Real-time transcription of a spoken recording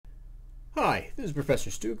Hi, this is Professor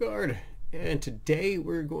Stugard, and today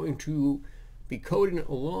we're going to be coding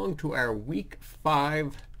along to our Week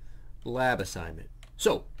 5 lab assignment.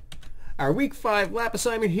 So, our Week 5 lab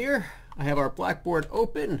assignment here, I have our Blackboard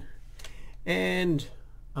open, and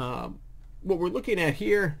what we're looking at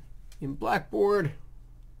here in Blackboard,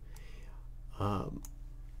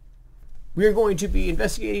 we are going to be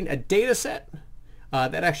investigating a data set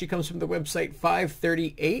that actually comes from the website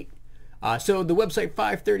 538. So the website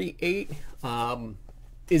 538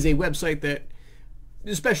 is a website that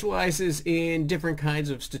specializes in different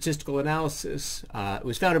kinds of statistical analysis. It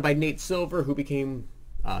was founded by Nate Silver, who became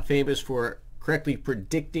famous for correctly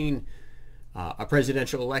predicting a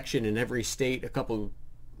presidential election in every state a couple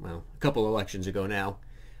elections ago now.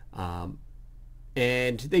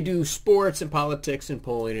 And they do sports and politics and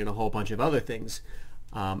polling and a whole bunch of other things.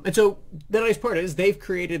 And so the nice part is they've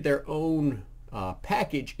created their own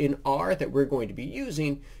package in R that we're going to be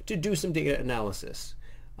using to do some data analysis.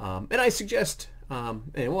 And I suggest,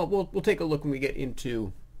 and we'll take a look when we get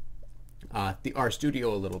into the RStudio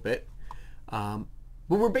a little bit. But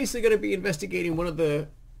we're basically going to be investigating one of the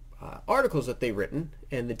articles that they've written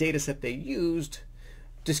and the data set they used,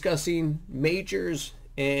 discussing majors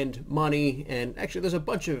and money, and actually there's a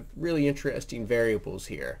bunch of really interesting variables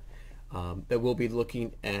here that we'll be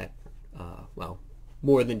looking at,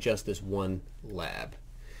 more than just this one lab.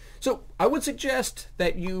 So I would suggest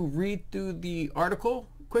that you read through the article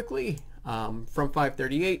quickly from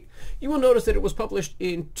 538. You will notice that it was published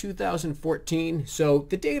in 2014, so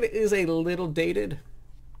the data is a little dated,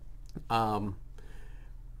 but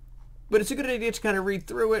it's a good idea to kind of read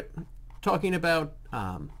through it, talking about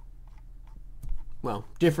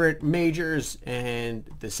different majors and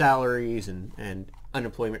the salaries and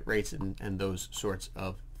unemployment rates and those sorts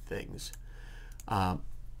of things.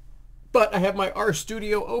 But I have my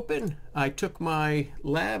RStudio open. I took my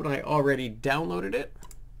lab and I already downloaded it.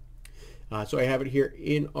 So I have it here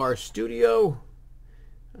in RStudio.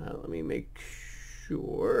 Let me make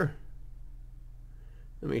sure.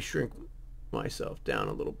 Let me shrink myself down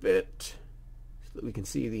a little bit so that we can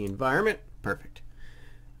see the environment. Perfect.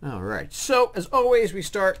 All right. So as always, we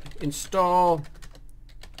start install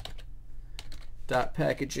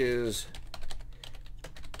 .packages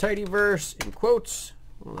tidyverse in quotes.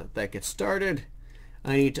 We'll let that get started.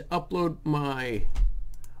 I need to upload my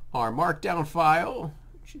R Markdown file,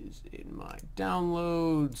 which is in my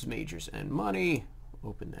downloads, majors and money.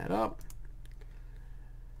 Open that up.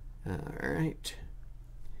 All right.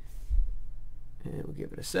 And we'll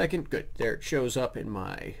give it a second. Good. There it shows up in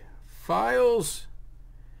my files.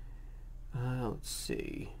 Let's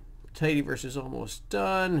see. Tidyverse is almost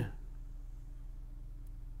done.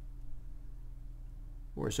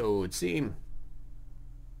 Or so it would seem.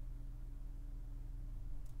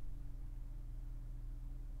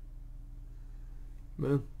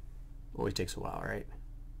 Well, always takes a while, right?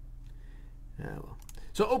 Well.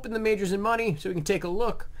 So open the majors and money so we can take a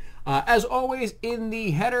look. As always, in the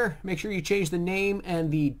header, make sure you change the name and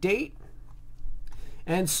the date.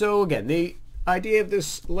 And so again, the idea of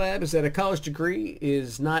this lab is that a college degree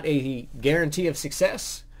is not a guarantee of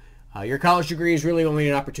success. Your college degree is really only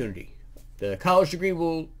an opportunity. The college degree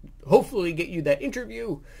will hopefully get you that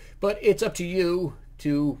interview, but it's up to you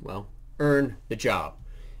to, earn the job.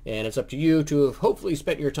 And it's up to you to have hopefully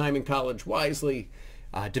spent your time in college wisely,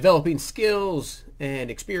 developing skills and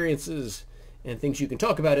experiences and things you can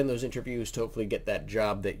talk about in those interviews to hopefully get that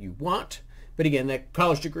job that you want. But again, that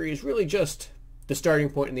college degree is really just the starting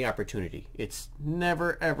point and the opportunity. It's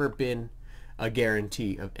never, ever been a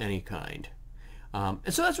guarantee of any kind. And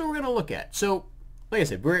so that's what we're going to look at. So, like I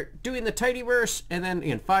said, we're doing the tidyverse, and then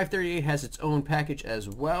again, 538 has its own package as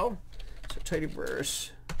well. So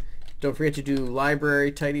tidyverse, don't forget to do library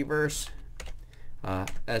tidyverse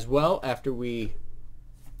as well after we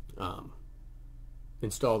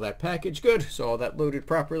install that package. Good, so all that loaded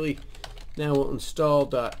properly. Now we'll install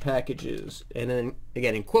 .packages, and then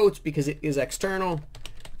again in quotes because it is external,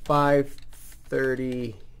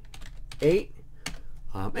 538.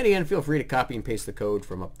 And again, feel free to copy and paste the code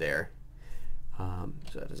from up there.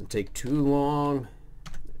 So that doesn't take too long.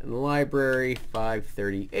 In the library,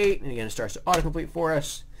 538, and again, it starts to autocomplete for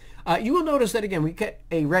us. You will notice that, again, we get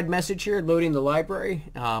a red message here loading the library.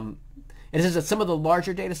 And it says that some of the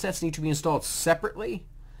larger data sets need to be installed separately.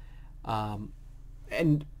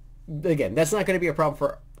 And again, that's not going to be a problem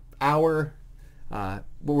for our, what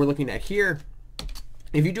we're looking at here.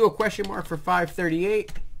 If you do a question mark for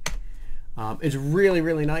 538, it's really,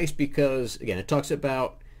 really nice because, again, it talks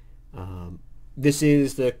about this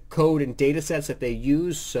is the code and data sets that they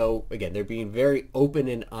use. So again, they're being very open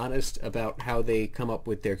and honest about how they come up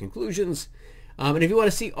with their conclusions. And if you want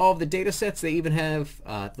to see all of the data sets, they even have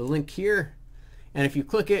the link here. And if you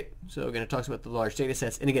click it, so again, it talks about the large data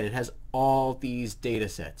sets. And again, it has all these data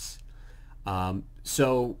sets. Again,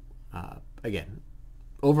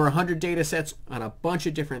 over 100 data sets on a bunch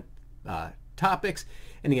of different topics.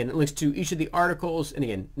 And again, it links to each of the articles. And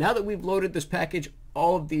again, now that we've loaded this package,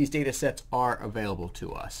 all of these data sets are available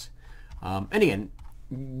to us. And again,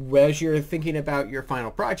 as you're thinking about your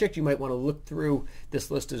final project, you might want to look through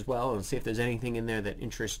this list as well and see if there's anything in there that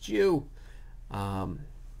interests you.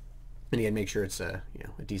 And again, make sure it's a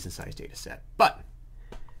decent sized data set. But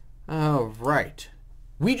all right,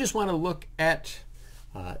 we just want to look at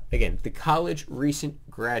again the college recent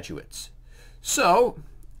graduates. So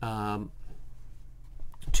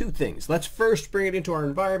two things. Let's first bring it into our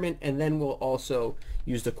environment, and then we'll also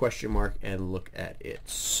use the question mark and look at it.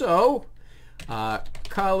 So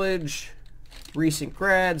college recent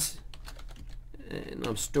grads, and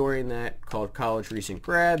I'm storing that called college recent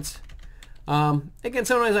grads. Again,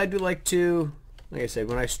 sometimes I do like to, like I said,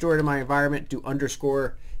 when I store it in my environment, do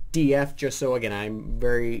underscore df, just so again I'm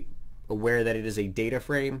very aware that it is a data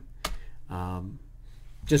frame,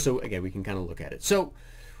 just so again we can kind of look at it. So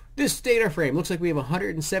this data frame looks like we have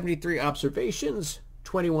 173 observations,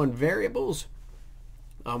 21 variables.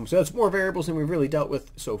 So that's more variables than we've really dealt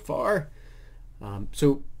with so far.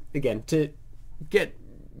 So again, to get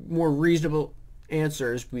more reasonable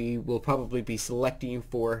answers, we will probably be selecting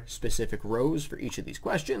for specific rows for each of these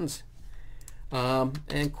questions.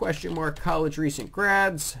 And question mark college recent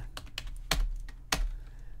grads,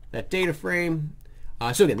 that data frame.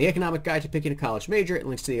 So again, the economic guide to picking a college major, it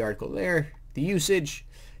links to the article there. The usage,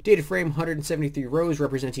 data frame, 173 rows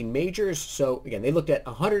representing majors. So again, they looked at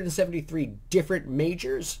 173 different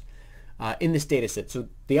majors in this data set. So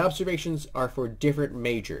the observations are for different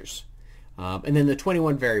majors. And then the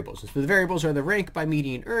 21 variables. So the variables are the rank by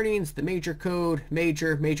median earnings, the major code,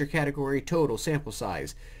 major category, total, sample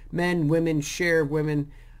size, men, women, share of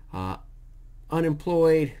women,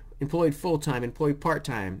 unemployed, employed full-time, employed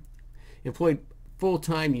part-time, employed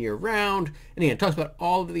full-time year-round. And again, it talks about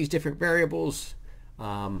all of these different variables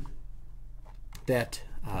that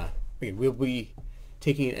again, we'll be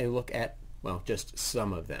taking a look at, well, just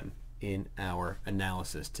some of them in our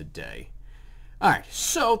analysis today. All right,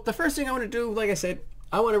 so the first thing I want to do, like I said,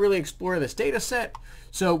 I want to really explore this data set.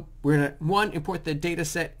 So we're going to, one, import the data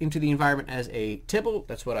set into the environment as a tibble.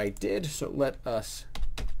 That's what I did. So let us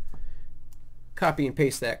copy and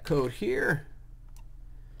paste that code here.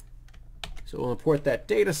 So we'll import that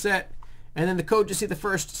data set. And then the code, just see the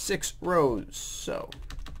first 6 rows. So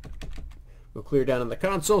we'll clear down on the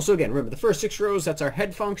console. So again, remember the first 6 rows, that's our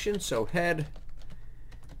head function. So head,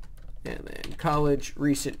 and then college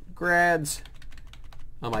recent grads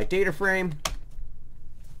on my data frame.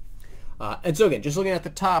 And so again, just looking at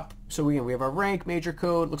the top, so again, we have our rank, major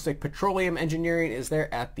code. Looks like petroleum engineering is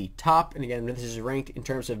there at the top. And again, this is ranked in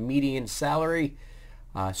terms of median salary.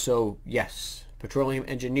 So yes, petroleum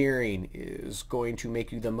engineering is going to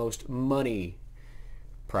make you the most money,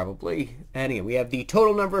 probably. And again, we have the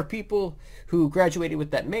total number of people who graduated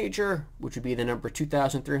with that major, which would be the number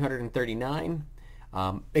 2,339.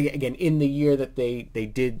 Again, in the year that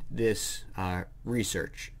they did this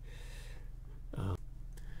research.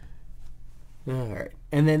 All right,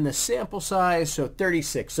 and then the sample size, so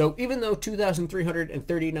 36. So even though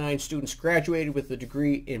 2,339 students graduated with a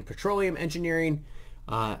degree in petroleum engineering,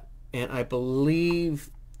 and I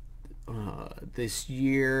believe this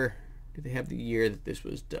year, did they have the year that this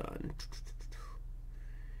was done?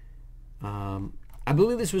 I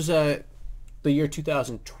believe this was the year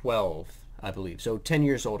 2012, I believe, so 10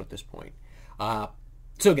 years old at this point.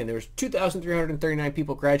 So again, there was 2,339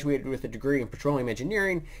 people graduated with a degree in petroleum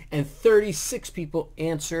engineering, and 36 people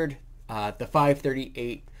answered the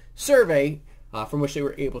 538 survey from which they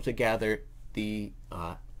were able to gather the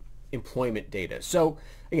employment data. So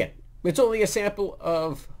again, it's only a sample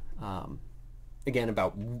of, again,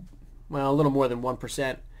 about, well, a little more than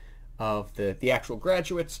 1% of the actual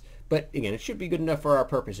graduates, but again, it should be good enough for our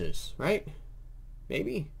purposes, right?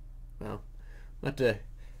 Maybe? Well, we'll have to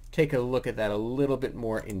take a look at that a little bit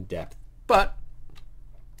more in depth. But,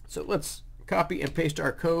 so let's copy and paste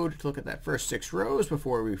our code to look at that first 6 rows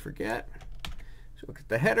before we forget. So look at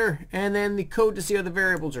the header, and then the code to see how the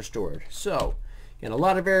variables are stored. So, again, a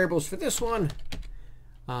lot of variables for this one.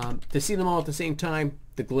 To see them all at the same time,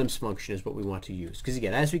 the glimpse function is what we want to use. Because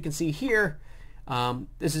again, as we can see here,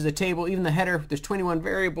 this is a table, even the header, there's 21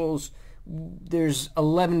 variables. There's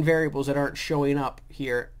 11 variables that aren't showing up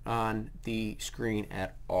here on the screen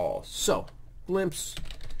at all. So, glimpse,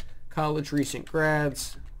 college recent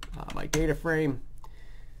grads, my data frame.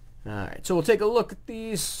 All right, so we'll take a look at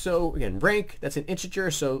these. So again, rank, that's an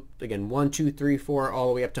integer. So again, 1, 2, 3, 4, all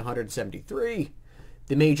the way up to 173.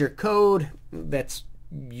 The major code, that's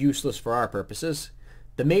useless for our purposes.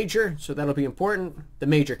 The major, so that'll be important. The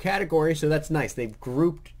major category, so that's nice. They've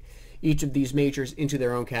grouped each of these majors into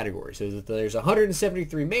their own category. So that there's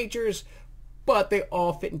 173 majors, but they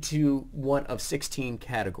all fit into one of 16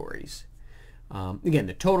 categories. Again,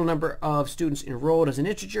 the total number of students enrolled as an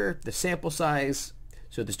integer, the sample size,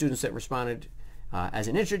 so the students that responded as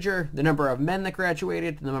an integer, the number of men that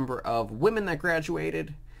graduated, the number of women that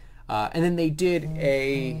graduated, and then they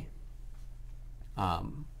did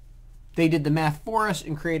the math for us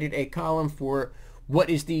and created a column for what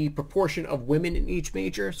is the proportion of women in each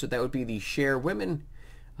major. So that would be the share women.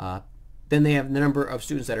 Then they have the number of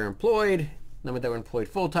students that are employed, number that were employed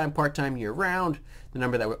full-time, part-time, year-round, the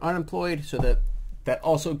number that were unemployed. So that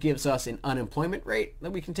also gives us an unemployment rate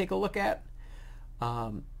that we can take a look at.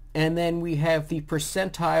 And then we have the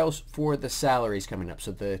percentiles for the salaries coming up.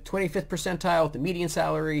 So the 25th percentile, the median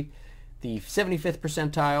salary, the 75th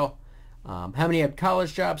percentile, how many had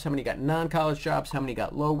college jobs, how many got non-college jobs, how many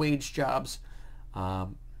got low-wage jobs.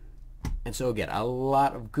 And so again, a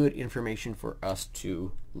lot of good information for us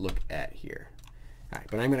to look at here. All right,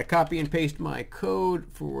 but I'm going to copy and paste my code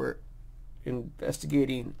for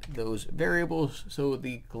investigating those variables, so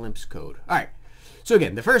the glimpse code. All right. So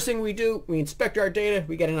again, the first thing we do, we inspect our data,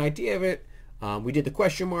 we get an idea of it. We did the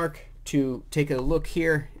question mark to take a look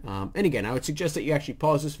here. And again, I would suggest that you actually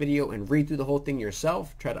pause this video and read through the whole thing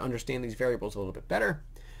yourself, try to understand these variables a little bit better.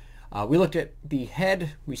 We looked at the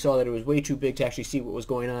head. We saw that it was way too big to actually see what was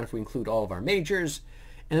going on if we include all of our majors.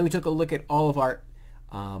 And then we took a look at all of our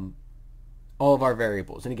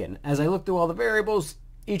variables. And again, as I look through all the variables,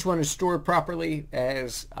 each one is stored properly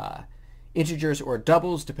as integers or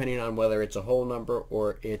doubles, depending on whether it's a whole number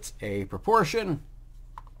or it's a proportion,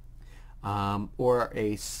 or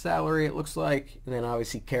a salary, it looks like, and then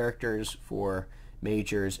obviously characters for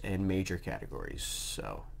majors and major categories.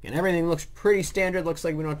 So again, everything looks pretty standard. Looks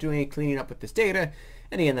like we don't have to do any cleaning up with this data.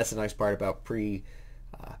 And again, that's the nice part about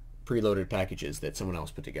preloaded packages that someone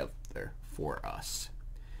else put together for us.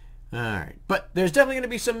 All right, but there's definitely going to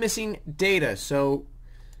be some missing data. So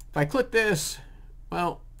if I click this,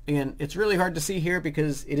 well, again, it's really hard to see here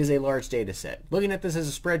because it is a large data set. Looking at this as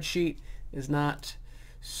a spreadsheet is not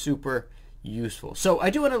super useful. So I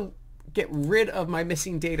do want to get rid of my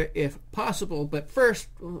missing data if possible, but first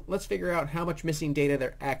let's figure out how much missing data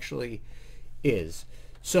there actually is.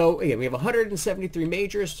 So again, we have 173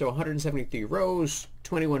 majors, so 173 rows,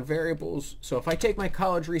 21 variables. So if I take my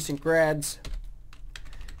college recent grads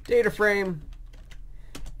data frame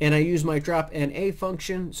and I use my drop NA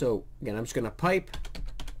function, so again, I'm just going to pipe,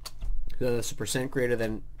 so that's a percent greater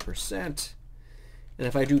than percent. And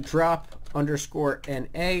if I do drop underscore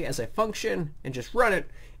NA as a function and just run it,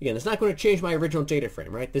 again, it's not going to change my original data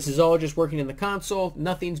frame, right? This is all just working in the console.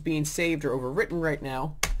 Nothing's being saved or overwritten right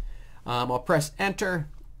now. I'll press enter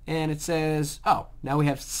and it says, oh, now we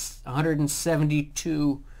have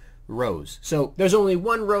 172 rows. So there's only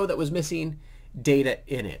one row that was missing data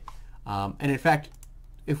in it. And in fact,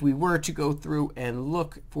 if we were to go through and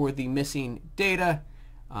look for the missing data,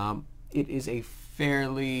 it is a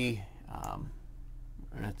fairly,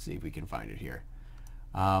 let's see if we can find it here.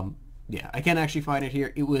 Yeah, I can actually find it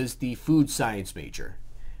here. It was the food science major.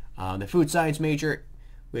 The food science major,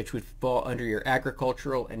 which would fall under your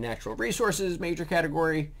agricultural and natural resources major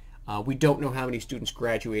category. We don't know how many students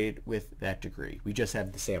graduated with that degree. We just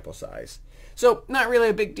have the sample size. So not really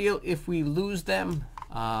a big deal if we lose them.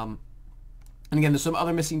 And again, there's some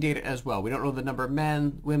other missing data as well. We don't know the number of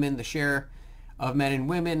men, women, the share of men and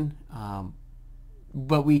women,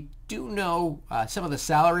 but we do know some of the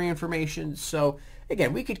salary information. So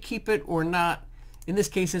again, we could keep it or not. In this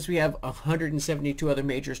case, since we have 172 other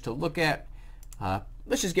majors to look at,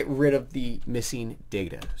 let's just get rid of the missing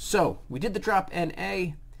data. So we did the drop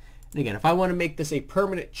NA. And again, if I want to make this a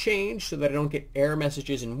permanent change so that I don't get error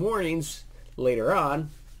messages and warnings later on,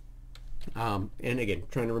 and again,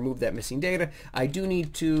 trying to remove that missing data, I do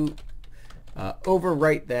need to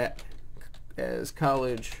overwrite that as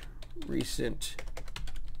college recent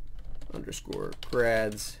underscore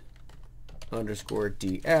grads underscore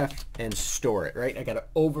DF and store it, right? I got to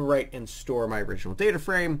overwrite and store my original data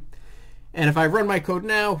frame. And if I run my code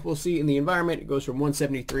now, we'll see in the environment, it goes from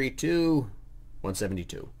 173 to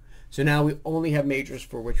 172. So now we only have majors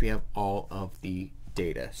for which we have all of the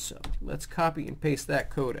data. So let's copy and paste that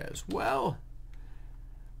code as well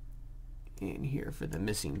in here for the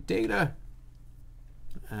missing data.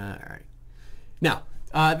 All right. Now,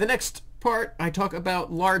 the next part, I talk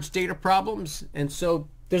about large data problems. And so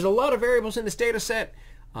there's a lot of variables in this data set.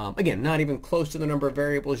 Again, not even close to the number of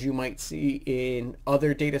variables you might see in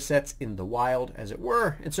other data sets in the wild, as it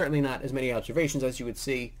were, and certainly not as many observations as you would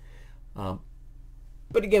see.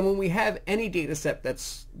 But again, when we have any data set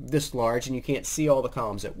that's this large and you can't see all the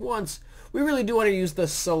columns at once, we really do want to use the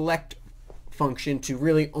select function to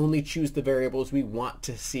really only choose the variables we want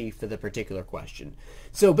to see for the particular question.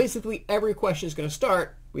 So basically every question is going to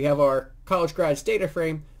start, we have our college grads data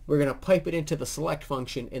frame, we're going to pipe it into the select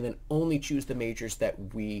function and then only choose the majors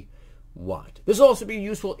that we want. This will also be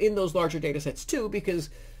useful in those larger data sets too, because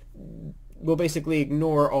we'll basically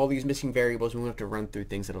ignore all these missing variables and we won't have to run through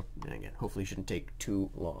things that'll, again, hopefully shouldn't take too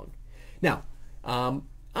long. Now,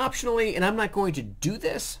 optionally, and I'm not going to do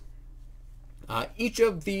this, each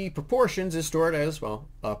of the proportions is stored as, well,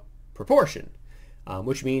 a proportion,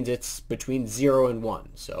 which means it's between 0 and 1.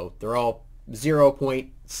 So they're all 0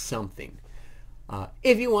 point something.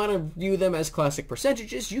 If you want to view them as classic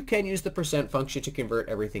percentages, you can use the percent function to convert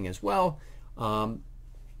everything as well. And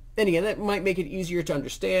again, that might make it easier to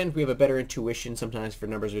understand. We have a better intuition sometimes for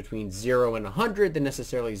numbers between 0 and 100 than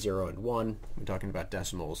necessarily 0 and 1. I'm talking about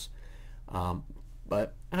decimals.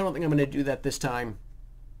 But I don't think I'm going to do that this time.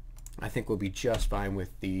 I think we'll be just fine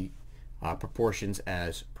with the proportions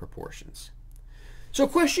as proportions. So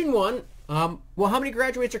question 1, well, how many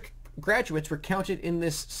graduates were counted in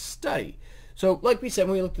this study? So like we said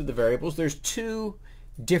when we looked at the variables, there's two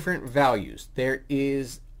different values. There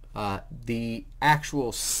is the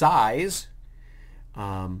actual size,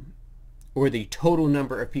 or the total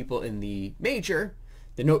number of people in the major,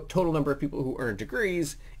 the total number of people who earned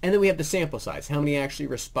degrees, and then we have the sample size, how many actually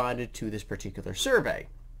responded to this particular survey.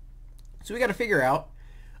 So we got to figure out,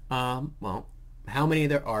 well, how many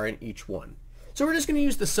there are in each one. So we're just going to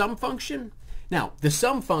use the sum function. Now, the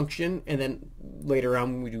sum function, and then later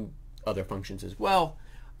on we do other functions as well.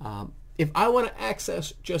 If I want to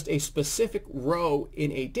access just a specific row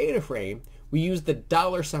in a data frame, we use the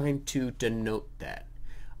 $ to denote that.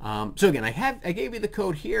 So again, I gave you the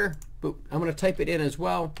code here, but I'm going to type it in as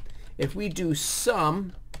well. If we do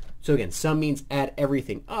sum, so again, sum means add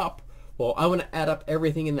everything up. Well, I want to add up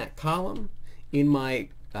everything in that column in my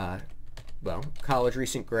well, college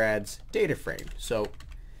recent grads data frame. So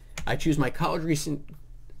I choose my college recent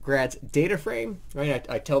grads data frame, right?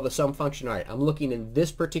 I tell the sum function, all right, I'm looking in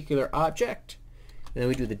this particular object, and then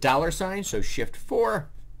we do the $, so shift 4,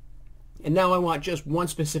 and now I want just one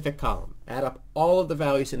specific column. Add up all of the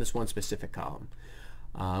values in this one specific column.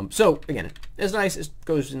 So again, it's nice, it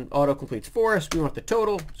goes and auto completes for us. We want the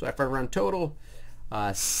total, so if I run total,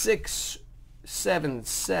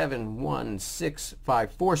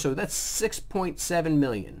 6771654, so that's 6.7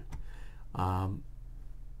 million.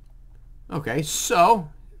 Okay, so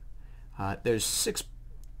there's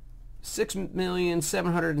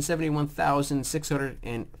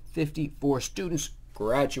 6,771,654 students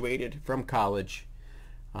graduated from college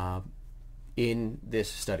in this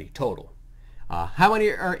study total. How many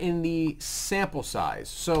are in the sample size?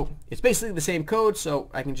 So it's basically the same code, so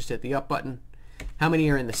I can just hit the up button. How many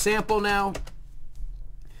are in the sample now?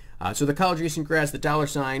 So the college recent grads, the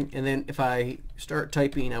 $, and then if I start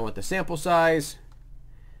typing, I want the sample size.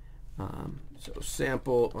 So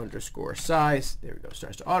sample underscore size, there we go,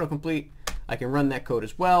 starts to autocomplete. I can run that code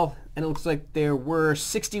as well, and it looks like there were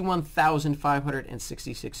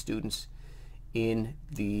 61,566 students in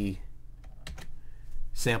the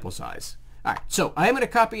sample size. All right, so I am going to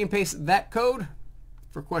copy and paste that code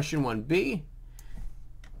for question 1B.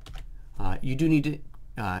 You do need to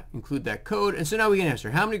include that code, and so now we can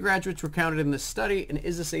answer how many graduates were counted in this study, and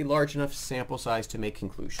is this a large enough sample size to make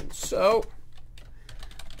conclusions? So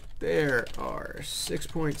there are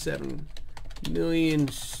 6.7 million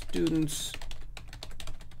students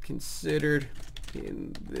considered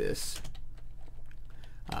in this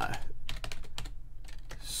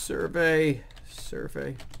survey,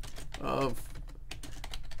 of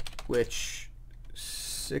which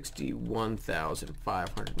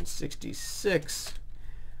 61,566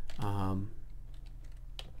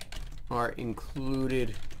 are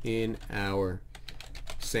included in our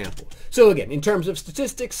sample. So again, in terms of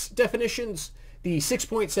statistics definitions, the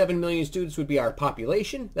 6.7 million students would be our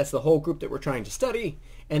population. That's the whole group that we're trying to study.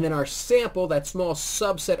 And then our sample, that small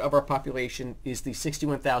subset of our population, is the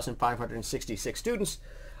 61,566 students,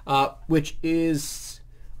 which is,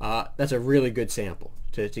 that's a really good sample.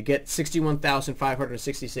 To get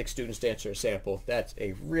 61,566 students to answer a sample, that's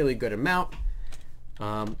a really good amount.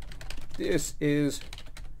 This is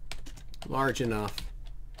large enough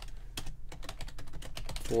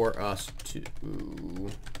for us to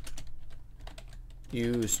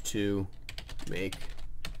use to make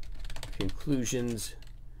conclusions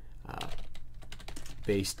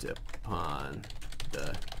based upon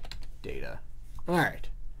the data. All right.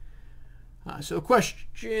 So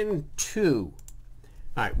question 2.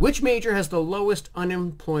 All right, which major has the lowest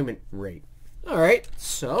unemployment rate? All right,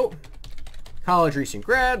 so college recent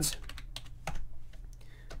grads.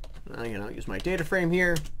 I'll use my data frame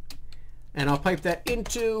here, and I'll pipe that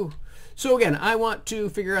into. So again, I want to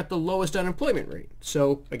figure out the lowest unemployment rate.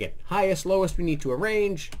 So again, highest, lowest, we need to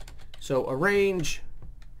arrange. So arrange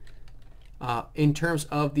in terms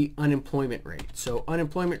of the unemployment rate. So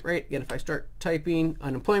unemployment rate, again, if I start typing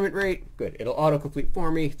unemployment rate, good, it'll autocomplete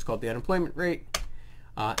for me. It's called the unemployment rate.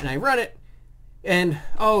 And I run it, and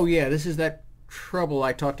oh yeah, this is that trouble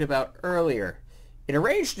I talked about earlier. It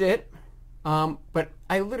arranged it, but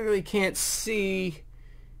I literally can't see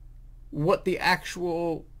what the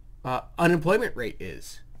actual unemployment rate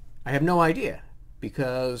is. I have no idea,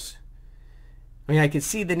 because I mean, I can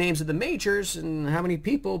see the names of the majors and how many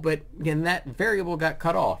people, but again, that variable got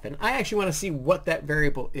cut off, and I actually want to see what that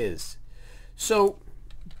variable is. So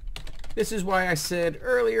this is why I said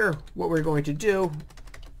earlier what we're going to do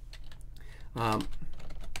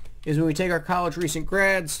is when we take our college recent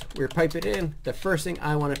grads, we pipe it in, the first thing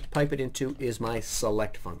I want to pipe it into is my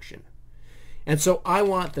select function. And so I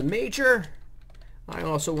want the major, I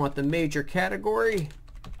also want the major category,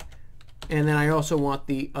 and then I also want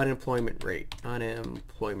the unemployment rate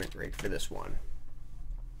for this one.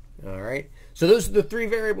 All right, so those are the 3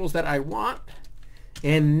 variables that I want.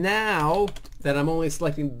 And now that I'm only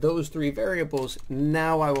selecting those 3 variables,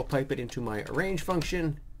 now I will pipe it into my arrange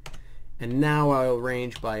function. And now I'll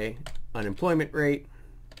arrange by unemployment rate.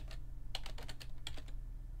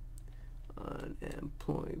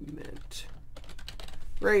 Unemployment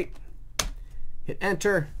rate. Hit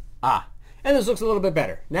enter. And this looks a little bit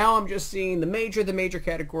better. Now I'm just seeing the major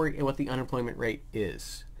category, and what the unemployment rate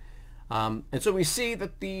is. And so we see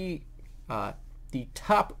that the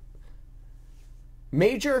top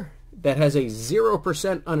major that has a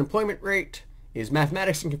 0% unemployment rate is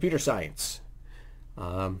mathematics and computer science.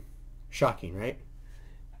 Shocking, right?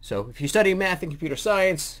 So if you study math and computer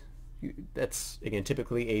science, that's, again,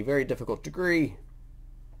 typically a very difficult degree.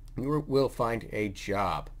 You will find a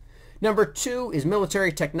job. Number 2 is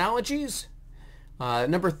military technologies.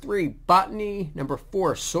 Number 3, botany. Number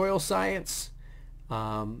 4, soil science, which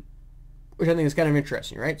I think is kind of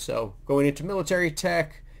interesting, right? So going into military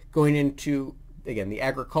tech, going into, again, the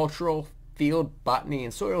agricultural field, botany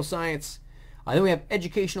and soil science. Then we have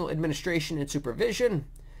educational administration and supervision.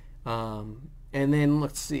 And then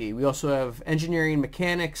let's see, we also have engineering,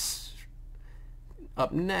 mechanics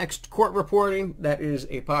up next. Court reporting, that is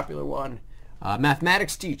a popular one.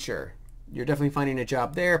 Mathematics teacher, you're definitely finding a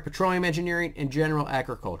job there. Petroleum engineering and general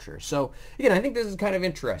agriculture. So again, I think this is kind of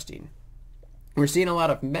interesting. We're seeing a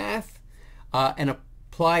lot of math and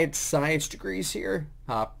applied science degrees here,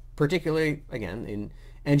 particularly, again, in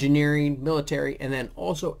engineering, military, and then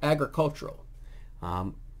also agricultural.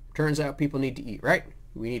 Turns out people need to eat, right?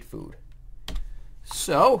 We need food.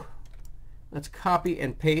 So let's copy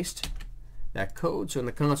and paste that code. So in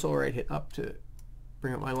the console, right, hit up to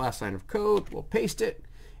bring up my last line of code. We'll paste it.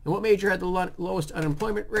 And what major had the lowest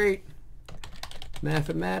unemployment rate?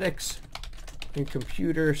 Mathematics and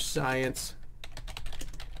computer science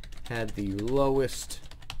had the lowest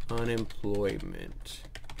unemployment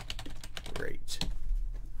rate.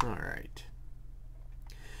 All right.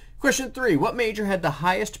 Question 3, what major had the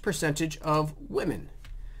highest percentage of women?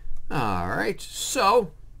 All right,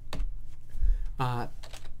 so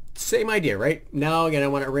same idea, right? Now, again, I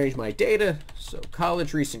want to arrange my data. So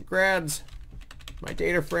college recent grads, my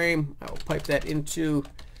data frame, I will pipe that into,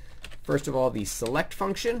 first of all, the select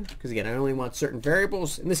function, because again, I only want certain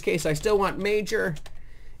variables. In this case, I still want major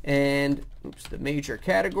and, the major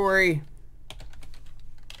category.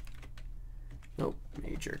 Nope,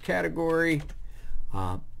 major category.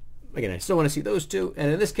 Again, I still want to see those 2. And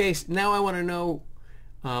in this case, now I want to know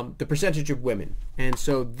the percentage of women. And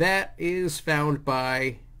so that is found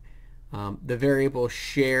by the variable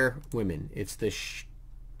share women. It's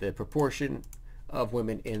the proportion of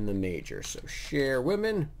women in the major. So share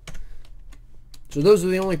women. So those are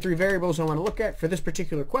the only 3 variables I want to look at for this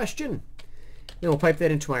particular question. Then we'll pipe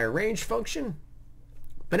that into my arrange function.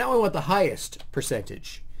 But now I want the highest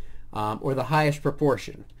percentage, or the highest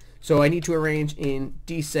proportion. So I need to arrange in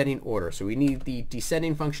descending order. So we need the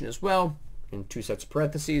descending function as well, in 2 sets of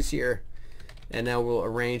parentheses here. And now we'll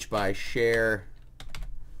arrange by share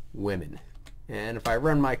women. And if I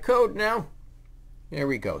run my code now, there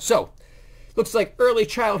we go. So looks like early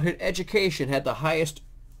childhood education had the highest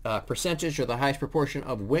percentage, or the highest proportion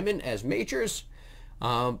of women as majors,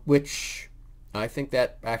 which I think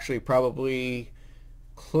that actually probably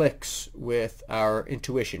clicks with our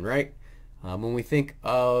intuition, right? When we think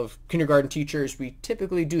of kindergarten teachers, we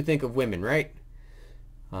typically do think of women, right?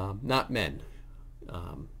 Not men.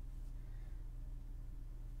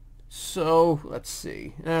 So let's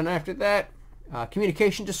see. And after that,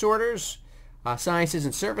 communication disorders, sciences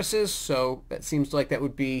and services. So that seems like that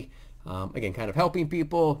would be, again, kind of helping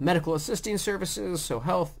people. Medical assisting services, so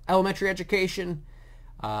health, elementary education.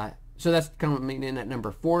 So that's coming in at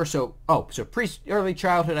number 4. So early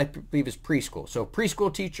childhood, I believe, is preschool. So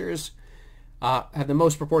preschool teachers have the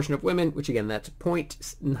most proportion of women, which again, that's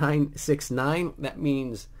 0.969. That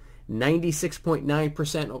means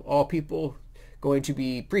 96.9% of all people going to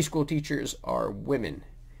be preschool teachers are women.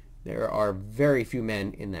 There are very few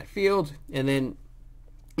men in that field. And then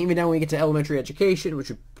even now when we get to elementary education, which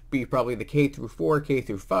would be probably the K through 4, K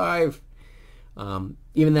through 5,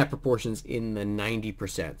 even that proportion's in the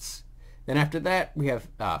 90%. Then after that, we have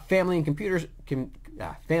family and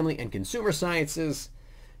consumer sciences,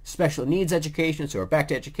 special needs education, so we're back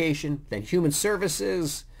to education, then human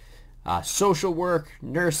services, social work,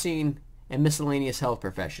 nursing, and miscellaneous health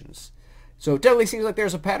professions. So it definitely seems like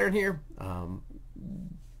there's a pattern here.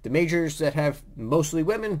 The majors that have mostly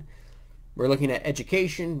women, we're looking at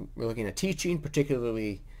education, we're looking at teaching,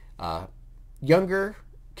 particularly younger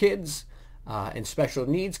kids and special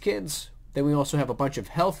needs kids. Then we also have a bunch of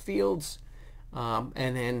health fields, and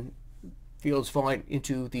then fields falling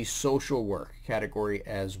into the social work category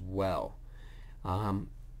as well.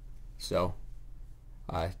 So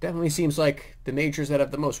it definitely seems like the majors that have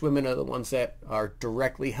the most women are the ones that are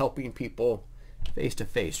directly helping people face to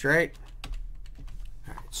face, right?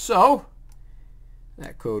 All right, so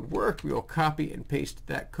that code worked. We will copy and paste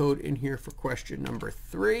that code in here for question number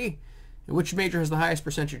 3. And which major has the highest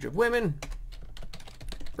percentage of women?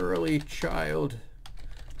 Early childhood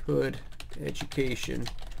education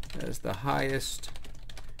has the highest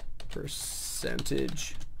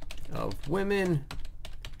percentage of women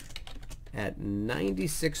at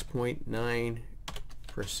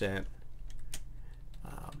 96.9%.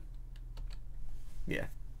 Yeah.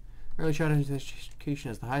 Early childhood education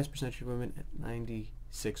has the highest percentage of women at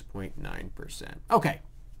 96.9%. Okay.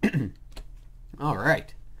 All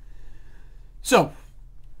right. So,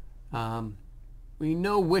 we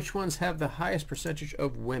know which ones have the highest percentage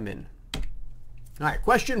of women. All right,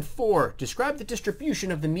 question 4. Describe the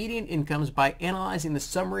distribution of the median incomes by analyzing the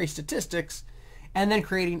summary statistics and then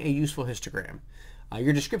creating a useful histogram.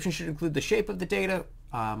 Your description should include the shape of the data,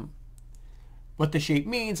 what the shape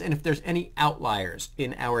means, and if there's any outliers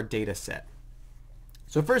in our data set.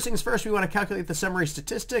 So first things first, we want to calculate the summary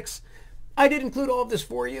statistics. I did include all of this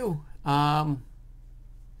for you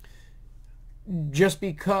just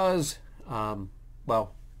because,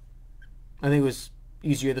 well, I think it was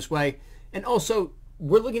easier this way. And also,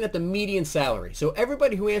 we're looking at the median salary. So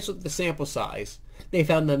everybody who answered the sample size, they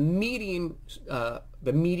found the median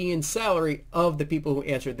salary of the people who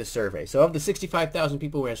answered the survey. So of the 65,000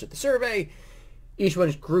 people who answered the survey, each one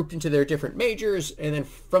is grouped into their different majors, and then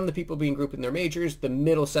from the people being grouped in their majors, the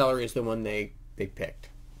middle salary is the one they picked.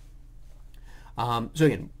 So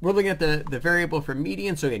again, we're looking at the variable for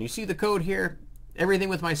median. So again, you see the code here. Everything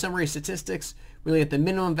with my summary statistics, really at the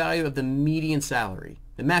minimum value of the median salary,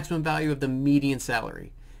 the maximum value of the median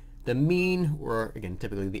salary, the mean, or again,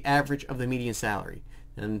 typically the average of the median salary,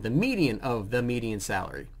 and the median of the median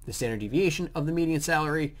salary, the standard deviation of the median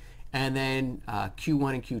salary, and then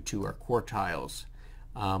Q1 and Q2 are quartiles,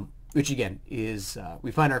 which again is,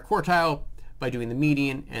 we find our quartile by doing the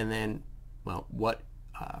median and then, well, what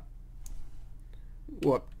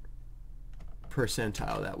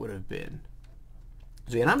percentile that would have been.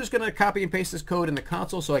 So again, I'm just going to copy and paste this code in the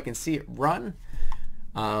console so I can see it run.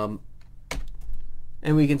 And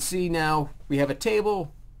we can see now we have a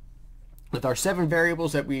table with our 7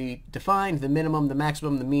 variables that we defined: the minimum, the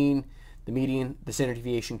maximum, the mean, the median, the standard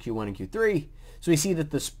deviation, Q1 and Q3. So we see that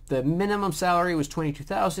the minimum salary was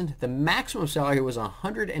 22,000, the maximum salary was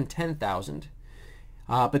 110,000,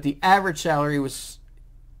 but the average salary was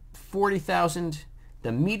 40,000.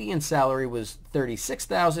 The median salary was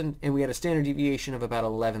 36,000, and we had a standard deviation of about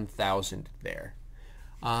 11,000 there.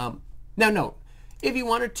 Now note, if you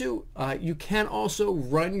wanted to, you can also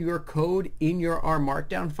run your code in your R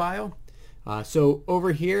Markdown file. So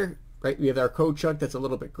over here, right, we have our code chunk that's a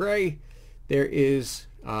little bit gray. There is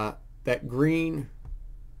that green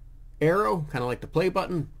arrow, kind of like the play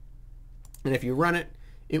button. And if you run it,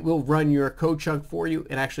 it will run your code chunk for you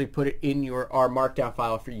and actually put it in your R Markdown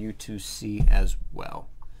file for you to see as well.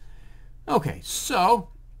 Okay,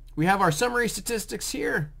 so we have our summary statistics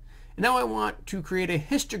here. And now I want to create a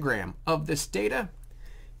histogram of this data.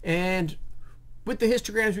 And with the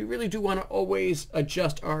histograms, we really do want to always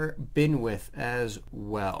adjust our bin width as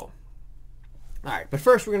well. All right, but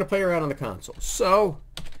first we're going to play around on the console. So,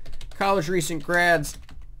 college recent grads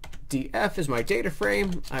DF is my data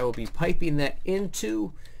frame. I will be piping that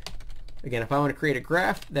into, again, if I want to create a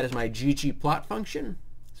graph, that is my ggplot function.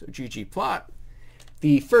 So ggplot.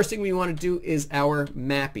 The first thing we want to do is our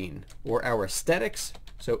mapping or our aesthetics.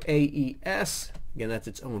 So AES, again, that's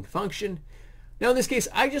its own function. Now in this case,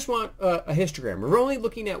 I just want a histogram. We're only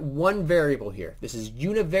looking at one variable here. This is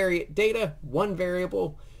univariate data, one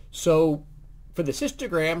variable. So for this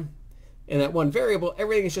histogram and that one variable,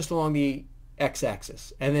 everything is just along the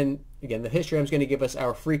x-axis. And then again, the histogram is going to give us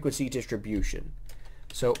our frequency distribution.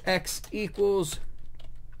 So x equals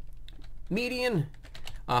median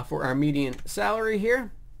for our median salary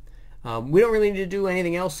here. We don't really need to do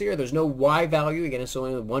anything else here. There's no y value. Again, it's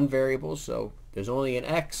only one variable, so there's only an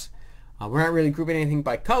x. We're not really grouping anything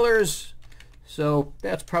by colors, so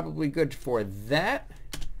that's probably good for that.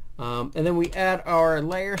 And then we add our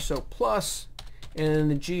layer, so plus,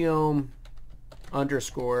 and the geom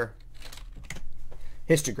underscore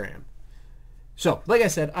histogram. So, like I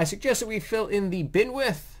said, I suggest that we fill in the bin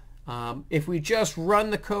width. If we just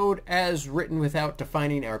run the code as written without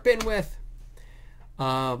defining our bin width,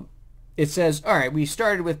 it says, all right, we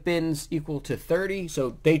started with bins equal to 30,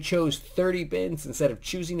 so they chose 30 bins instead of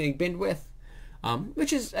choosing a bin width,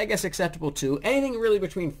 which is, I guess, acceptable too. Anything really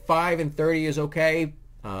between 5 and 30 is okay.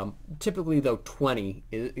 Typically, though, 20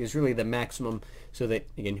 is really the maximum, so that,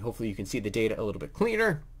 again, hopefully you can see the data a little bit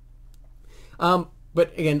cleaner.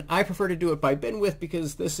 But, again, I prefer to do it by bin width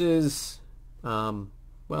because this is,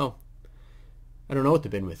 well, I don't know what the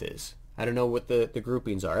bin width is. I don't know what the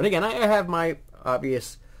groupings are. And again, I have my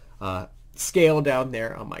obvious scale down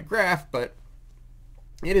there on my graph, but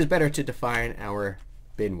it is better to define our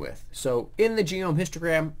bin width. So in the geom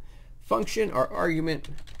histogram function, our argument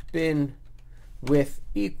bin width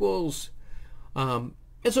equals, and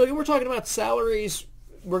so we're talking about salaries.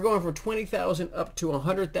 We're going from 20,000 up to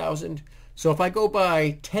 100,000. So if I go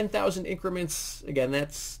by 10,000 increments, again,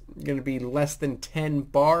 that's going to be less than 10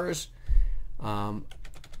 bars. And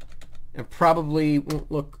probably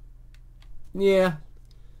won't look, yeah.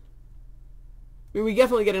 I mean, we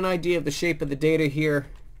definitely get an idea of the shape of the data here.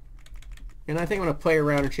 And I think I'm going to play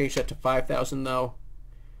around and change that to 5,000 though.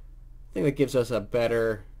 I think that gives us a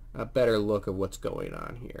better look of what's going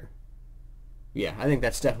on here. Yeah, I think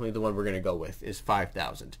that's definitely the one we're going to go with, is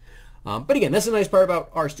 5,000. But again, that's the nice part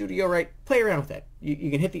about RStudio, right? Play around with that.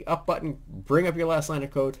 You can hit the up button, bring up your last line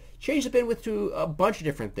of code, change the bin width to a bunch of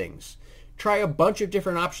different things. Try a bunch of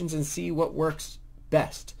different options and see what works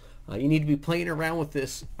best. You need to be playing around with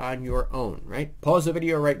this on your own, right? Pause the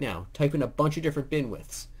video right now, type in a bunch of different bin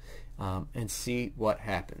widths, and see what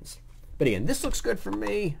happens. But again, this looks good for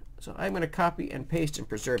me, so I'm going to copy and paste and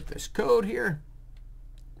preserve this code here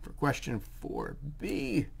for question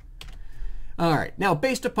 4B. All right, now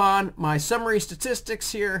based upon my summary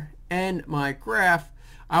statistics here and my graph,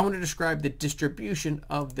 I want to describe the distribution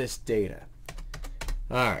of this data.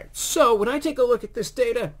 All right, so when I take a look at this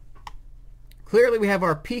data, clearly we have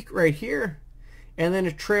our peak right here, and then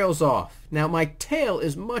it trails off. Now my tail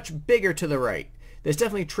is much bigger to the right. This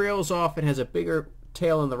definitely trails off and has a bigger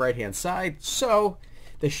tail on the right-hand side, so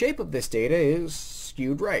the shape of this data is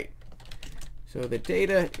skewed right. So the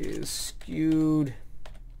data is skewed,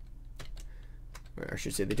 or I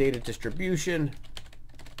should say the data distribution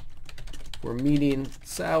for median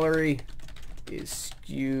salary is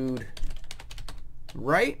skewed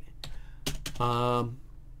right. Definitely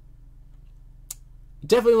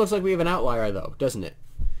looks like we have an outlier though, doesn't it?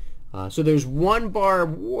 So there's one bar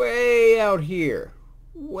way out here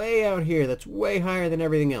that's way higher than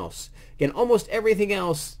everything else. Again, almost everything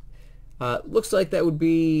else looks like that would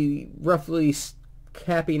be roughly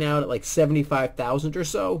capping out at like 75,000 or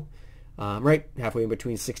so, right halfway in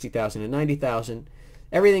between 60,000 and 90,000.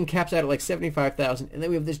 Everything caps out at like 75,000, and then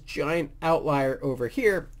we have this giant outlier over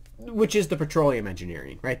here, which is the petroleum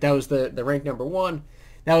engineering, right? That was the rank number 1.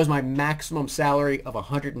 That was my maximum salary of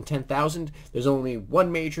 110,000. There's only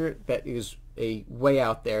one major that is a way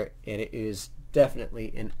out there, and it is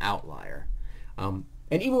definitely an outlier.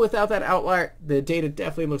 And even without that outlier, the data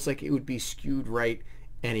definitely looks like it would be skewed right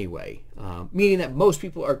anyway, meaning that most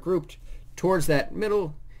people are grouped towards that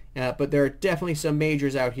middle, but there are definitely some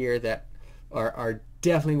majors out here that are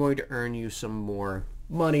definitely going to earn you some more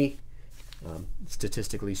money,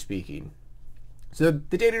 statistically speaking. So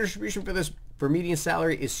the data distribution for this, for median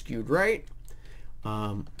salary, is skewed right.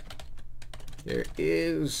 There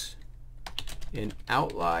is an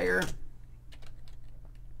outlier,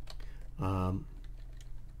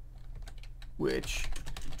 which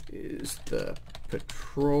is the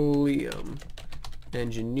petroleum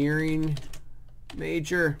engineering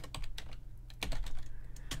major.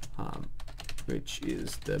 which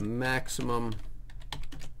is the maximum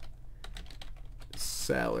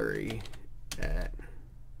salary at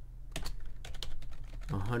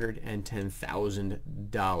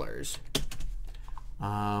 $110,000.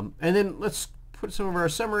 And then let's put some of our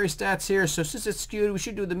summary stats here. So since it's skewed, we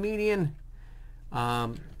should do the median.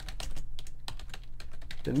 The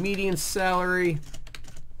median salary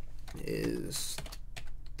is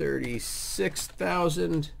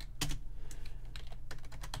 $36,000,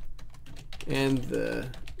 and the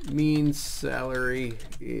mean salary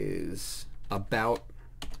is about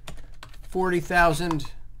 $40,000.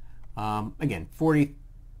 Again,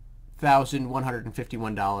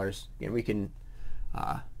 $40,151. Again, we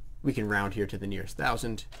can round here to the nearest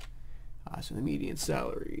thousand. So the median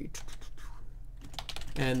salary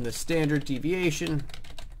and the standard deviation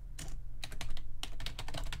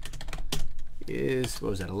is, what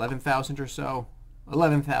was that, 11,000 or so?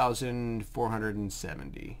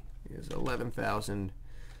 11,470 is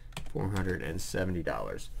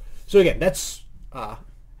 $11,470. So again, that's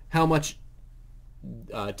how much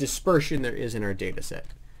dispersion there is in our data set,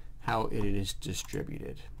 how it is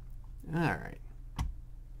distributed. All right.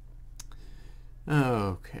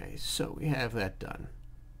 Okay, so we have that done.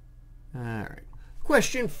 All right.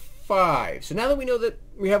 Question 5. So now that we know that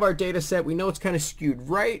we have our data set, we know it's kind of skewed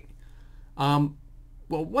right. Well,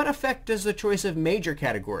 what effect does the choice of major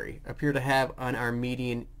category appear to have on our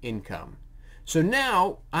median income? So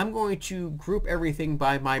now I'm going to group everything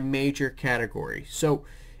by my major category. So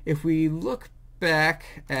if we look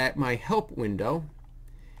back at my help window,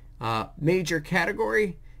 major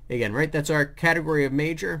category, again, right, that's our category of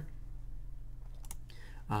major.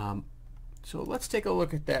 So let's take a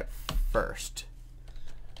look at that first.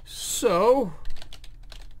 So,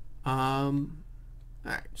 all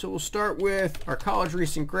right, so we'll start with our college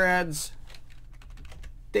recent grads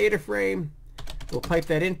data frame. We'll pipe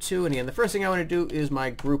that into, and again, the first thing I want to do is my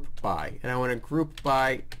group by, and I want to group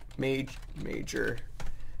by major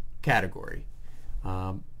category.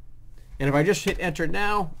 And if I just hit enter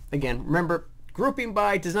now, again, remember, grouping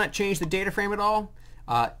by does not change the data frame at all.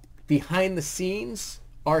 Behind the scenes,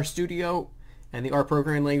 RStudio and the R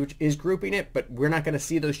programming language is grouping it, but we're not going to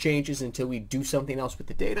see those changes until we do something else with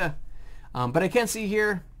the data. But I can see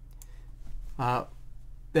here that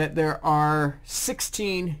there are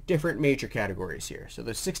 16 different major categories here. So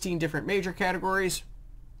there's 16 different major categories.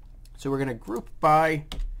 So we're going to group by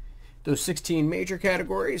those 16 major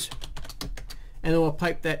categories, and then we'll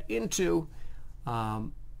pipe that into,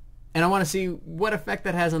 and I want to see what effect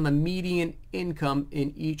that has on the median income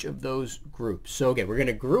in each of those groups. So again, we're going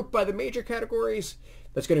to group by the major categories.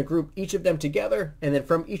 That's going to group each of them together, and then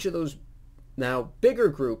from each of those now bigger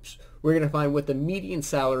groups, we're going to find what the median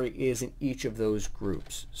salary is in each of those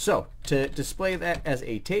groups. So to display that as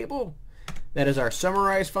a table, that is our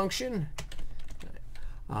summarize function.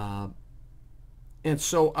 And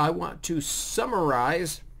so I want to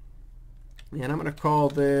summarize, and I'm going to call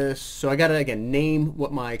this, so I got to, again, name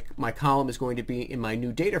what my column is going to be in my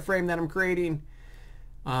new data frame that I'm creating.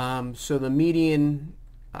 So the median,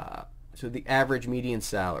 so the average median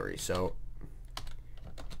salary. So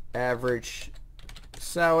average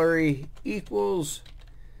salary equals,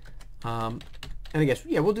 and I guess,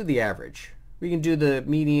 yeah, we'll do the average. We can do the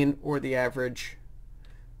median or the average.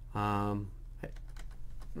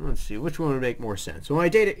 Let's see, which one would make more sense? So my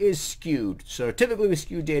data is skewed. So typically with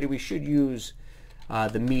skewed data, we should use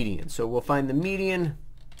the median. So we'll find the median,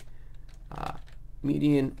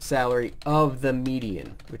 median salary of the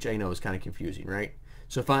median, which I know is kind of confusing, right?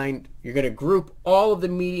 So you're going to group all of the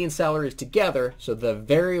median salaries together. So the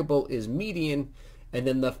variable is median, and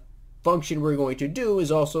then the function we're going to do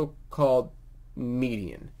is also called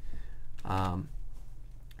median. So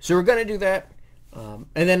we're going to do that. And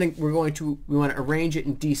then we want to arrange it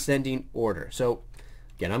in descending order. So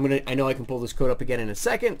again, I know I can pull this code up again in a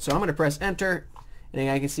second, so I'm going to press enter, and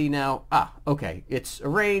I can see now, okay, it's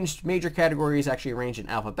arranged. Major category is actually arranged in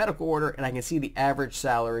alphabetical order, and I can see the average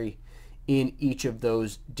salary in each of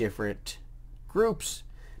those different groups.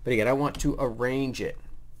 But again, I want to arrange it.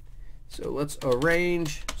 So let's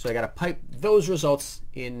arrange. So I got to pipe those results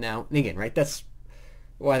in now. And again, right, that's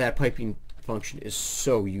why that piping function is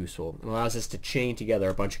so useful. It allows us to chain together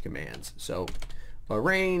a bunch of commands. So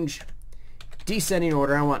arrange, descending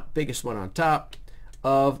order, I want biggest one on top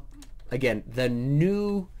of, again, the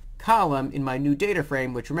new column in my new data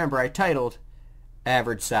frame, which remember I titled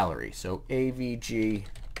average salary. So AVG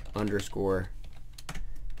underscore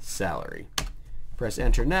salary. Press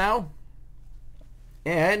enter now,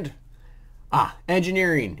 and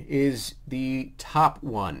engineering is the top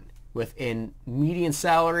one with a median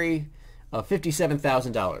salary of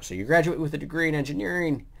 $57,000. So you graduate with a degree in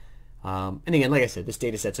engineering, And again, like I said, this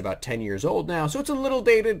data set's about 10 years old now, so it's a little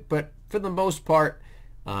dated, but for the most part,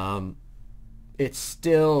 it's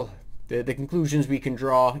still the conclusions we can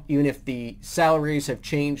draw, even if the salaries have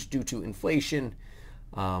changed due to inflation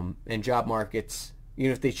and job markets.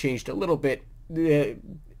 Even if they changed a little bit, they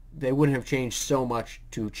wouldn't have changed so much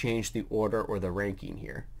to change the order or the ranking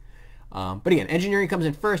here. But again, engineering comes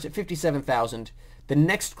in first at 57,000. The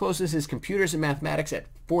next closest is computers and mathematics at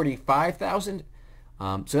 45,000.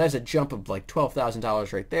 So that's a jump of like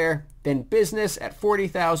 $12,000 right there. Then business at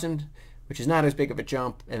 40,000, which is not as big of a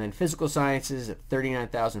jump. And then physical sciences at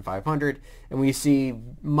 39,500. And we see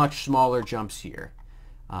much smaller jumps here.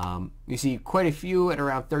 You see quite a few at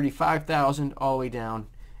around 35,000 all the way down.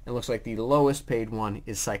 It looks like the lowest paid one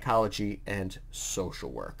is psychology and social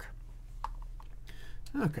work.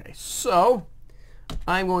 Okay, so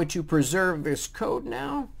I'm going to preserve this code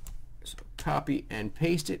now. So copy and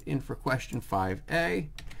paste it in for question 5A.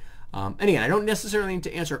 And again, I don't necessarily need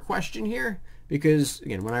to answer a question here because,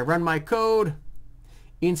 again, when I run my code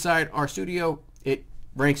inside RStudio, it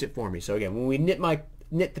ranks it for me. So again, when we knit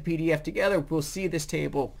the PDF together, we'll see this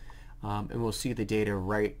table and we'll see the data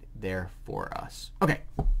right there for us. Okay.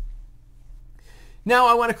 Now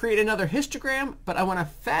I want to create another histogram, but I want to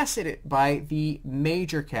facet it by the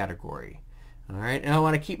major category. All right, and I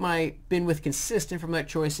want to keep my bin width consistent from that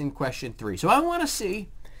choice in question 3. So I want to see,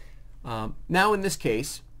 now in this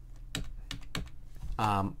case,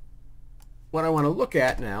 what I want to look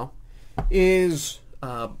at now is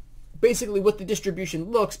basically what the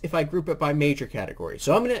distribution looks if I group it by major category.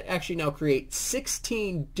 So I'm going to actually now create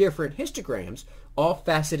 16 different histograms, all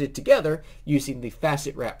faceted together using the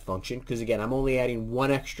facet wrap function, because again, I'm only adding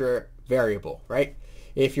one extra variable, right?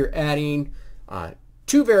 If you're adding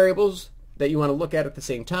 2 variables that you want to look at the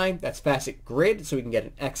same time, that's facet grid, so we can get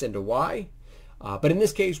an X and a Y. But in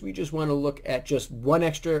this case, we just want to look at just one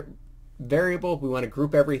extra variable. We want to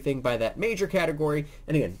group everything by that major category.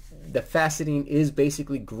 And again, the faceting is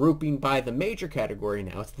basically grouping by the major category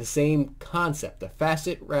now. It's the same concept. The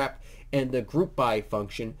facet wrap and the group by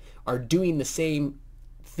function are doing the same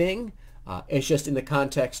thing. It's just in the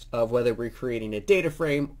context of whether we're creating a data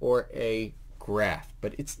frame or a graph.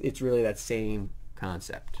 But it's really that same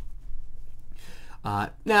concept.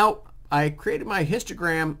 Now, I created my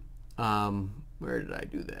histogram. Where did I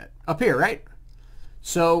do that? Up here, right?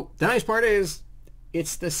 So the nice part is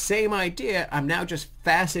it's the same idea. I'm now just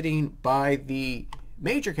faceting by the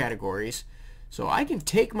major categories. So I can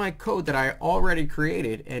take my code that I already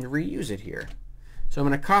created and reuse it here. So I'm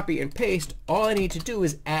going to copy and paste. All I need to do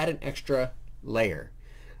is add an extra layer.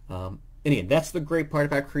 And again, that's the great part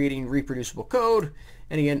about creating reproducible code.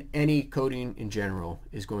 And again, any coding in general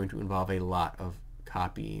is going to involve a lot of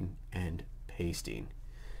copying and pasting.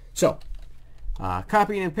 So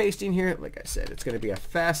copying and pasting here, like I said, it's going to be a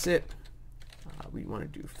facet. We want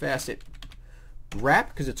to do facet wrap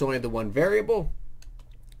because it's only the one variable.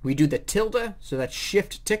 We do the tilde, so that's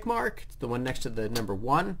shift tick mark. It's the one next to the number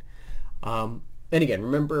 1. And again,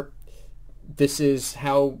 remember, this is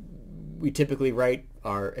how we typically write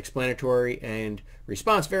our explanatory and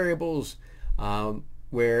response variables,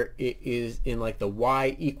 where it is in like the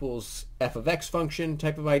y equals f of x function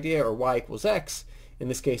type of idea, or y equals x. In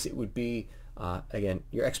this case, it would be, again,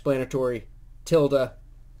 your explanatory tilde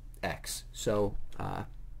x. So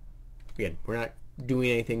again, we're not doing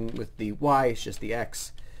anything with the y, it's just the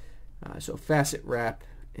x. So facet wrap,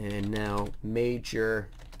 and now major,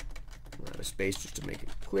 we'll have a space just to make it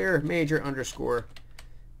clear, major underscore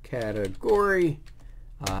category,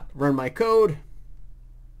 run my code,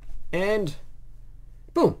 and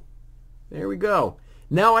boom, there we go.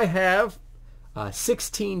 Now I have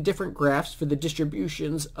 16 different graphs for the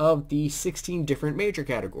distributions of the 16 different major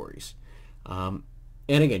categories. And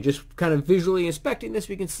again, just kind of visually inspecting this,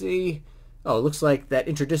 we can see, oh, it looks like that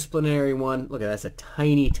interdisciplinary one, look at that, that's a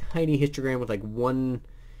tiny, tiny histogram with like really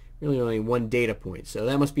only one data point. So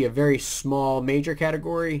that must be a very small major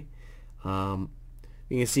category. You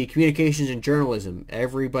can see communications and journalism,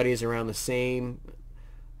 everybody is around the same.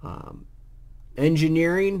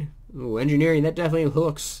 Engineering, engineering, that definitely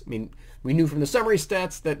looks, I mean, we knew from the summary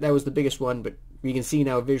stats that that was the biggest one, but we can see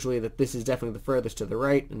now visually that this is definitely the furthest to the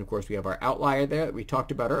right. And of course we have our outlier there that we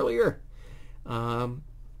talked about earlier. Yeah,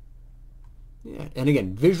 and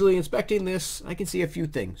again, visually inspecting this, I can see a few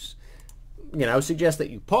things. Again, I would suggest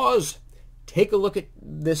that you pause, take a look at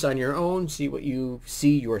this on your own, see what you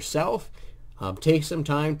see yourself. Take some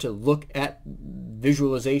time to look at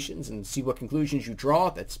visualizations and see what conclusions you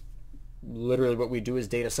draw. That's literally what we do as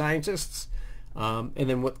data scientists. And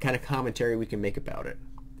then what kind of commentary we can make about it.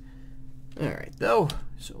 All right, though,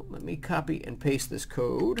 so let me copy and paste this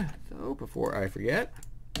code, though, before I forget.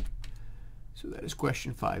 So that is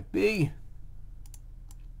question 5B.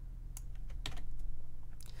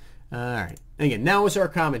 All right. And again, now is our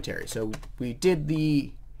commentary. So we did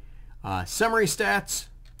the summary stats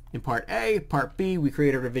in part A. Part B, we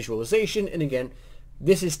created a visualization. And again,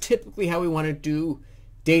 this is typically how we want to do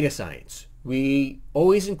data science. We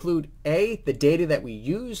always include A, the data that we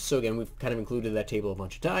use. So again, we've kind of included that table a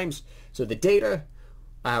bunch of times. So the data,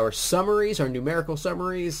 our summaries, our numerical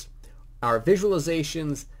summaries, our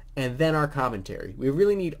visualizations, and then our commentary. We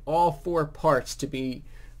really need all four parts to be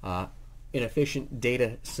an efficient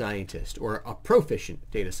data scientist, or a proficient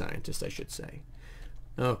data scientist, I should say.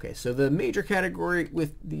 Okay, so the major category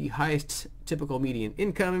with the highest typical median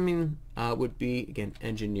income would be, again,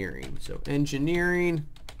 engineering. So engineering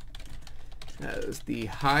has the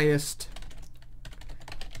highest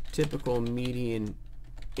typical median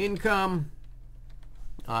income.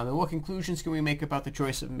 Then what conclusions can we make about the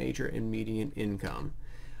choice of major and median income?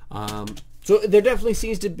 So there definitely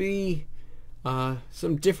seems to be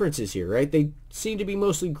some differences here, right? They seem to be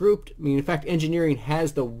mostly grouped. I mean, in fact, engineering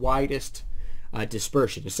has the widest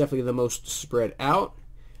dispersion. It's definitely the most spread out.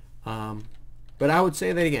 But I would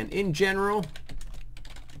say that, again, in general,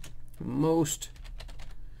 most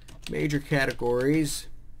major categories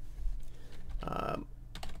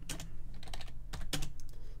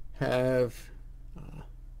have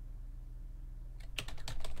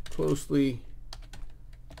closely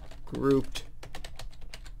grouped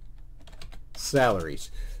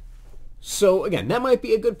salaries. So again, that might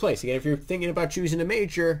be a good place. Again, if you're thinking about choosing a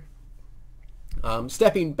major,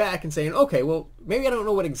 stepping back and saying, okay, well, maybe I don't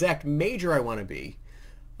know what exact major I want to be,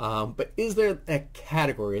 but is there a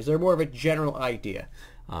category? Is there more of a general idea?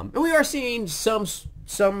 And we are seeing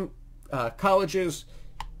some colleges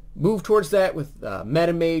move towards that with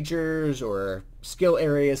meta majors or skill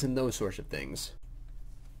areas and those sorts of things.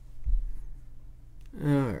 All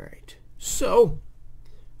right. So,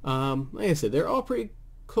 like I said, they're all pretty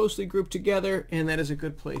closely grouped together, and that is a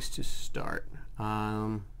good place to start.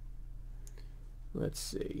 Let's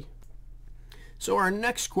see. So our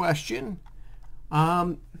next question,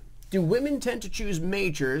 do women tend to choose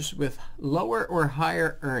majors with lower or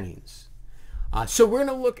higher earnings? So we're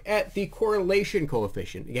going to look at the correlation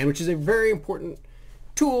coefficient, again, which is a very important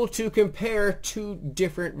tool to compare two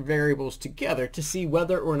different variables together to see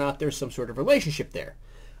whether or not there's some sort of relationship there.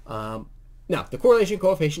 Now, the correlation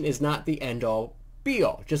coefficient is not the end-all,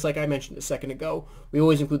 be-all. Just like I mentioned a second ago, we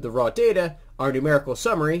always include the raw data, our numerical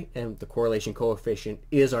summary, and the correlation coefficient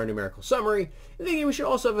is our numerical summary. And then we should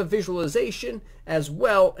also have a visualization as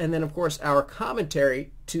well, and then, of course, our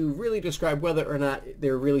commentary to really describe whether or not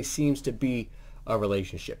there really seems to be a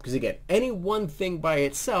relationship. Because, again, any one thing by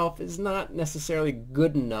itself is not necessarily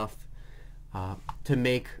good enough to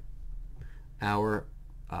make our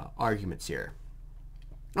arguments here.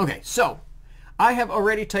 Okay, so I have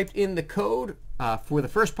already typed in the code for the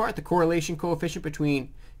first part, the correlation coefficient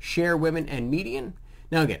between share women and median.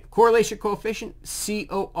 Now again, correlation coefficient,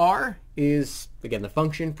 COR, is again the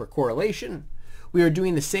function for correlation. We are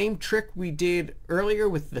doing the same trick we did earlier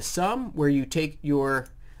with the sum, where you take your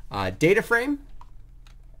data frame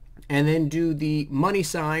and then do the money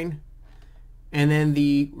sign and then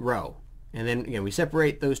the row. And then again, we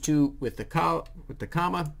separate those two with the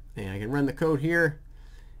comma, and I can run the code here.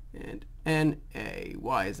 And NA,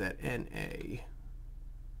 why is that NA?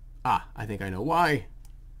 I think I know why.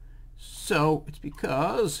 So it's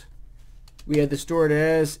because we had this stored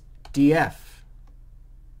as DF.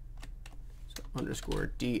 So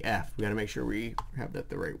underscore DF. We got to make sure we have that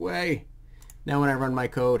the right way. Now when I run my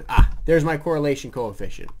code, there's my correlation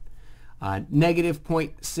coefficient. Negative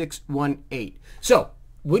 0.618. So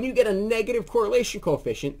when you get a negative correlation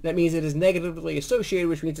coefficient, that means it is negatively associated,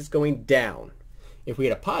 which means it's going down. If we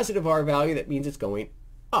had a positive R value, that means it's going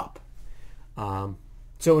up.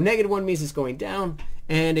 So a negative 1 means it's going down,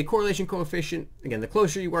 and a correlation coefficient, again, the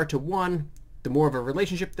closer you are to 1, the more of a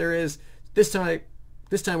relationship there is. This time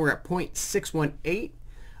we're at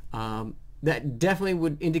 0.618. That definitely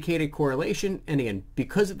would indicate a correlation, and again,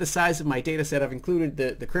 because of the size of my data set, I've included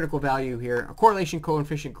the critical value here. A correlation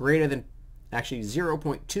coefficient greater than actually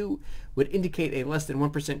 0.2 would indicate a less than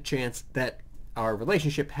 1% chance that our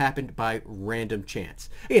relationship happened by random chance.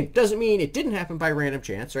 Again, doesn't mean it didn't happen by random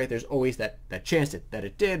chance, right? There's always that chance that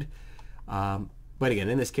it did. But again,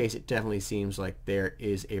 in this case, it definitely seems like there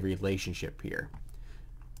is a relationship here.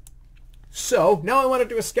 So now I want to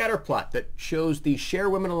do a scatter plot that shows the share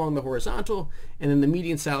women along the horizontal and then the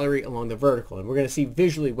median salary along the vertical. And we're going to see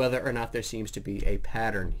visually whether or not there seems to be a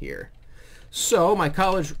pattern here. So my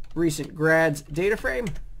college recent grads data frame,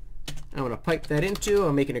 I'm going to pipe that into,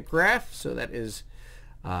 I'm making a graph, so that is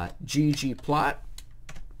ggplot.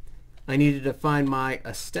 I need to define my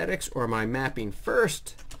aesthetics or my mapping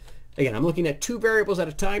first. Again, I'm looking at two variables at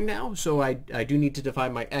a time now, so I do need to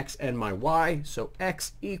define my x and my y. So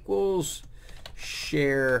x equals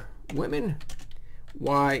share women,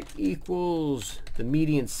 y equals the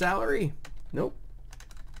median salary. Nope.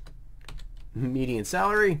 Median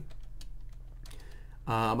salary.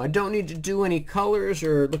 I don't need to do any colors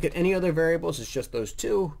or look at any other variables. It's just those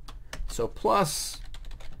two. So plus,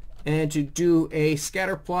 and to do a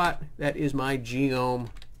scatter plot, that is my geom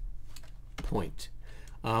point.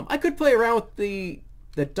 I could play around with the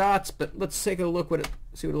dots, but let's take a look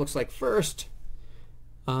see what it looks like first.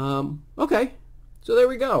 Okay, so there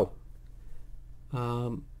we go.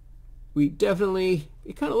 We definitely,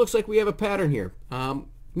 it kind of looks like we have a pattern here.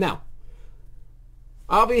 Now,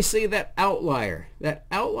 obviously that outlier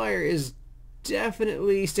is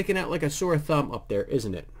definitely sticking out like a sore thumb up there,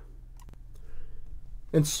 isn't it?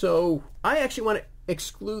 And so I actually want to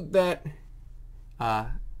exclude that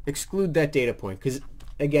data point, because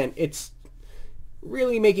again, it's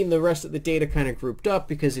really making the rest of the data kind of grouped up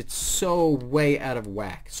because it's so way out of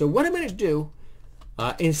whack. So what I'm going to do,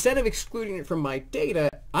 instead of excluding it from my data,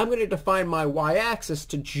 I'm going to define my y-axis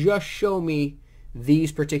to just show me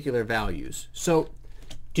these particular values. So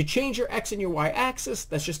to change your x and your y-axis,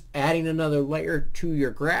 that's just adding another layer to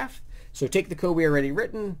your graph. So take the code we already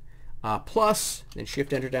written, plus, then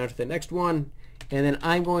shift enter down to the next one, and then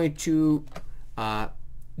I'm going to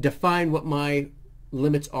define what my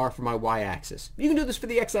limits are for my y-axis. You can do this for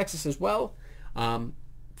the x-axis as well.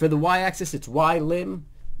 For the y-axis, it's y-lim.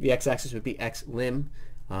 The x-axis would be x-lim.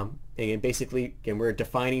 Again, basically, we're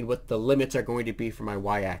defining what the limits are going to be for my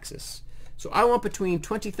y-axis. So I want between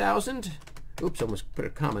 20,000. Oops, almost put a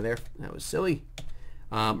comma there. That was silly.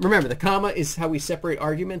 Remember, the comma is how we separate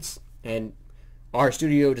arguments, and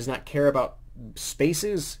RStudio does not care about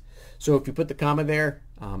spaces. So if you put the comma there,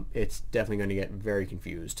 it's definitely going to get very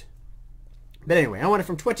confused. But anyway, I want it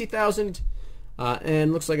from 20,000,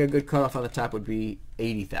 and looks like a good cutoff on the top would be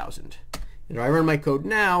 80,000. And if I run my code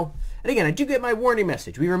now, and again, I do get my warning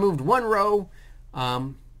message. We removed one row,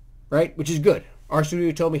 right, which is good.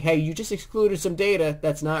 RStudio told me, hey, you just excluded some data.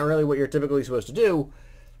 That's not really what you're typically supposed to do.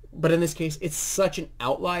 But in this case, it's such an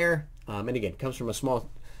outlier, and again, it comes from a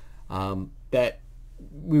small, that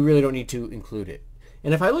we really don't need to include it.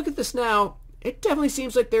 And if I look at this now, it definitely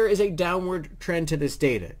seems like there is a downward trend to this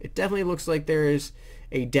data. It definitely looks like there is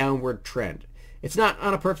a downward trend. It's not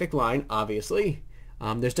on a perfect line, obviously.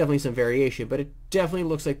 There's definitely some variation, but it definitely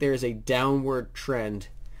looks like there is a downward trend,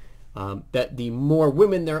 that the more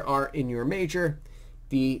women there are in your major,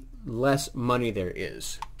 the less money there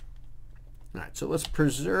is. All right, so let's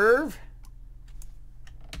preserve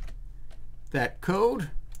that code.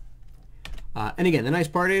 And again, the nice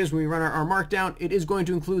part is when we run our markdown, it is going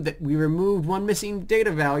to include that we removed one missing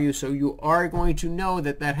data value, so you are going to know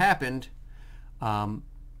that that happened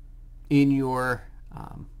in your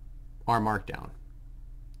R markdown.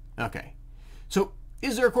 Okay, so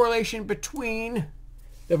is there a correlation between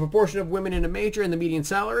the proportion of women in a major and the median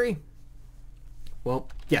salary? Well,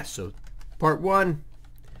 yes. So part one,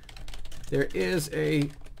 there is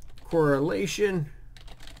a correlation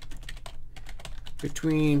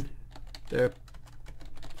between the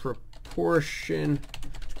proportion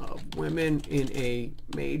of women in a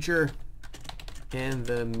major and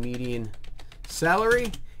the median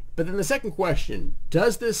salary. But then the second question,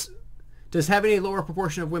 does having a lower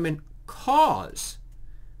proportion of women cause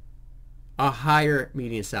a higher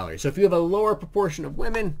median salary? So if you have a lower proportion of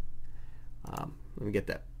women, let me get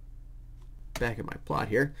that back in my plot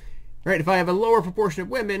here. Right, if I have a lower proportion of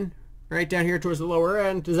women, right down here towards the lower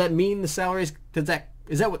end, does that mean the salaries, is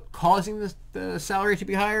that what causing the salary to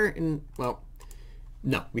be higher? And well,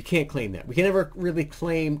 no, we can't claim that. We can never really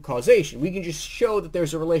claim causation. We can just show that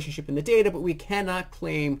there's a relationship in the data, but we cannot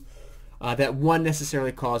claim that one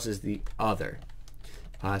necessarily causes the other.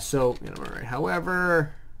 So, all right,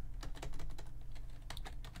 however,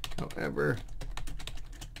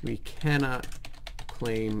 we cannot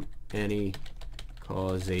claim any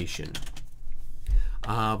causation.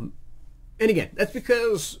 And again, that's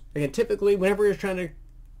because, again, typically whenever you're trying to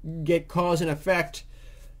get cause and effect,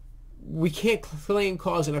 we can't claim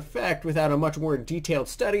cause and effect without a much more detailed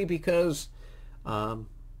study because,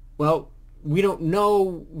 well, we don't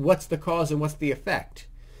know what's the cause and what's the effect.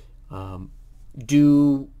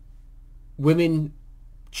 Do women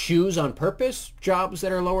choose on purpose jobs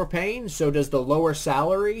that are lower paying? So does the lower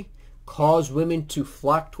salary cause women to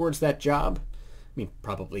flock towards that job? I mean,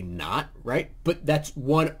 probably not, right? But that's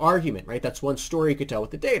one argument, right? That's one story you could tell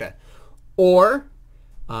with the data. Or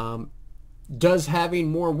does having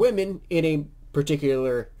more women in a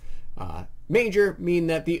particular major mean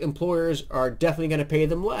that the employers are definitely going to pay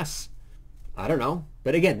them less? I don't know.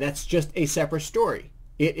 But again, that's just a separate story.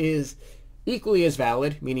 It is equally as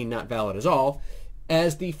valid, meaning not valid at all,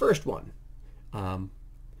 as the first one.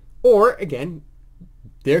 Or, again,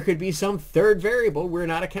 there could be some third variable we're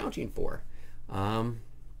not accounting for.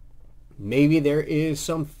 Maybe there is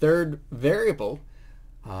some third variable.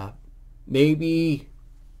 Maybe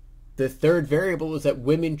the third variable is that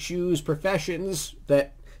women choose professions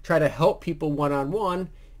that try to help people one-on-one,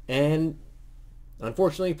 and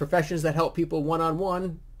unfortunately, professions that help people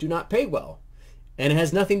one-on-one do not pay well. And it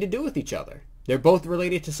has nothing to do with each other. They're both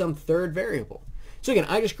related to some third variable. So again,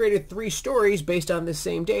 I just created 3 stories based on this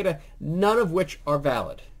same data, none of which are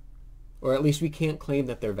valid. Or at least we can't claim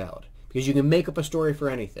that they're valid, because you can make up a story for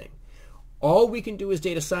anything. All we can do as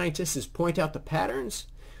data scientists is point out the patterns,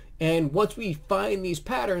 and once we find these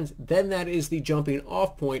patterns, then that is the jumping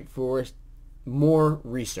off point for more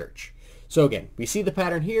research. So again, we see the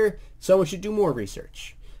pattern here, someone should do more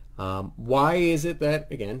research. Why is it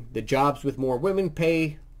that, again, the jobs with more women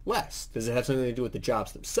pay less? Does it have something to do with the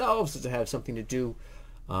jobs themselves? Does it have something to do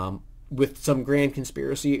with some grand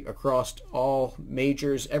conspiracy across all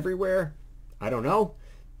majors everywhere? I don't know.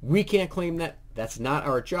 We can't claim that. That's not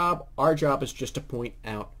our job. Our job is just to point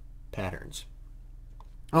out patterns.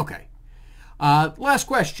 Okay. Last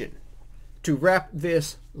question to wrap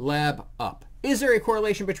this lab up. Is there a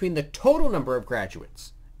correlation between the total number of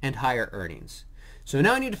graduates and higher earnings? So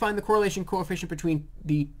now I need to find the correlation coefficient between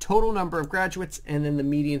the total number of graduates and then the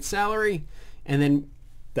median salary. And then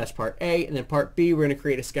that's part A. And then part B, we're going to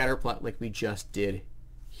create a scatter plot like we just did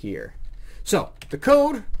here. So the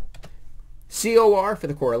code, COR for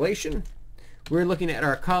the correlation. We're looking at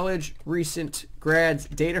our college recent grads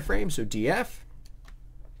data frame, so DF.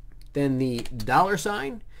 Then the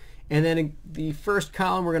 $sign. And then the first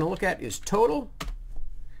column we're going to look at is total,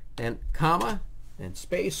 and comma, and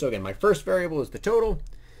space. So again, my first variable is the total.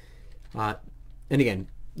 And again,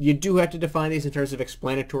 you do have to define these in terms of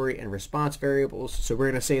explanatory and response variables. So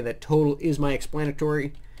we're going to say that total is my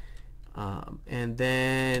explanatory. And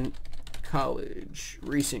then college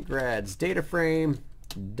recent grads data frame,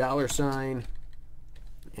 $sign,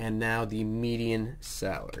 and now the median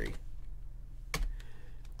salary.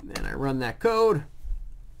 Then I run that code.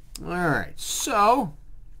 All right, so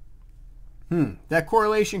that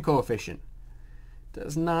correlation coefficient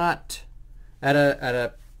does not, at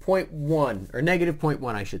a 0.1, or negative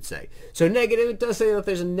 0.1 I should say. So negative, it does say that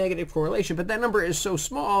there's a negative correlation, but that number is so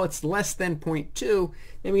small, it's less than 0.2.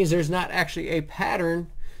 That means there's not actually a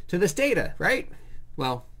pattern to this data, right?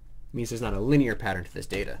 Well, it means there's not a linear pattern to this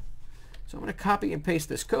data. So I'm going to copy and paste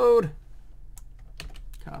this code.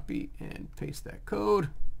 Copy and paste that code.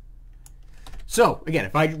 So again,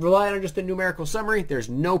 if I rely on just the numerical summary, there's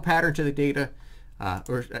no pattern to the data,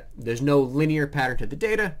 there's no linear pattern to the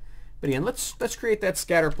data. But again, let's create that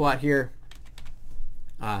scatter plot here,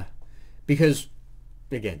 because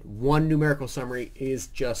again, one numerical summary is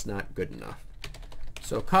just not good enough.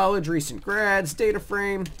 So college recent grads data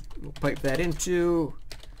frame, we'll pipe that into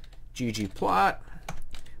ggplot.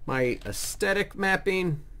 My aesthetic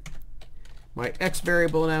mapping, my x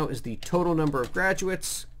variable now is the total number of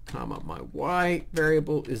graduates, comma, my y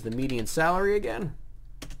variable is the median salary again.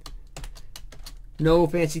 No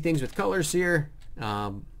fancy things with colors here.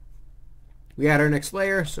 We add our next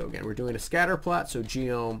layer, so again, we're doing a scatter plot, so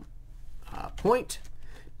geom point.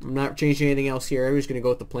 I'm not changing anything else here. I'm just going to go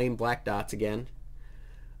with the plain black dots again.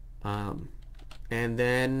 And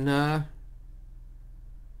then,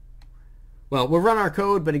 well, we'll run our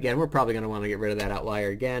code, but again, we're probably going to want to get rid of that outlier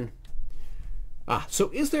again.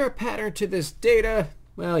 So is there a pattern to this data?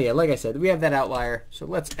 Well, yeah, like I said, we have that outlier, so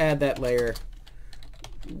let's add that layer.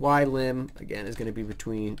 Y-lim, again, is going to be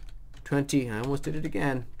between 20, I almost did it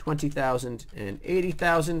again, 20,000 and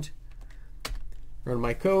 80,000. Run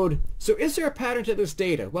my code. So is there a pattern to this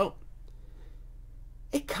data? Well,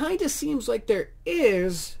 it kind of seems like there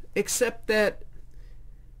is, except that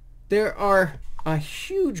there are a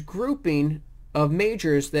huge grouping of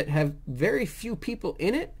majors that have very few people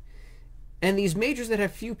in it. And these majors that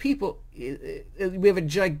have few people, we have a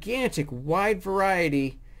gigantic, wide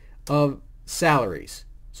variety of salaries.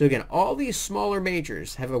 So again, all these smaller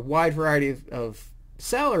majors have a wide variety of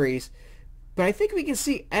salaries, but I think we can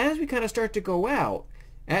see as we kind of start to go out,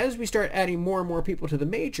 as we start adding more and more people to the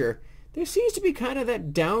major, there seems to be kind of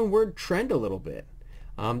that downward trend a little bit.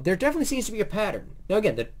 There definitely seems to be a pattern. Now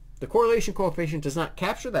again, the correlation coefficient does not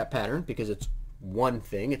capture that pattern because it's one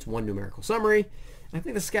thing, it's one numerical summary. I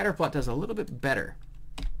think the scatter plot does a little bit better.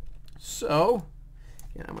 So,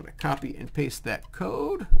 yeah, I'm going to copy and paste that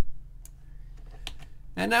code.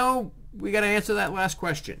 And now we got to answer that last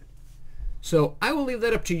question. So I will leave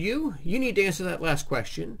that up to you. You need to answer that last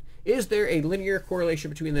question. Is there a linear correlation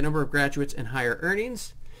between the number of graduates and higher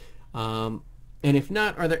earnings? And if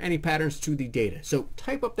not, are there any patterns to the data? So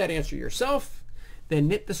type up that answer yourself, then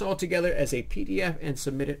knit this all together as a PDF and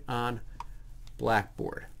submit it on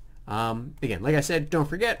Blackboard. Again, like I said, don't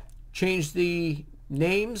forget, change the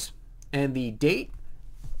names and the date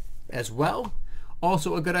as well.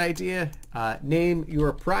 Also a good idea, name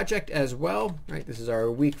your project as well, right? This is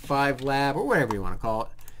our week 5 lab, or whatever you want to call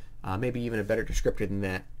it. Maybe even a better descriptor than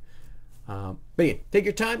that. But again, take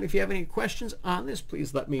your time. If you have any questions on this,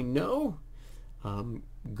 please let me know.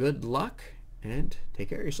 Good luck and take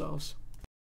care of yourselves.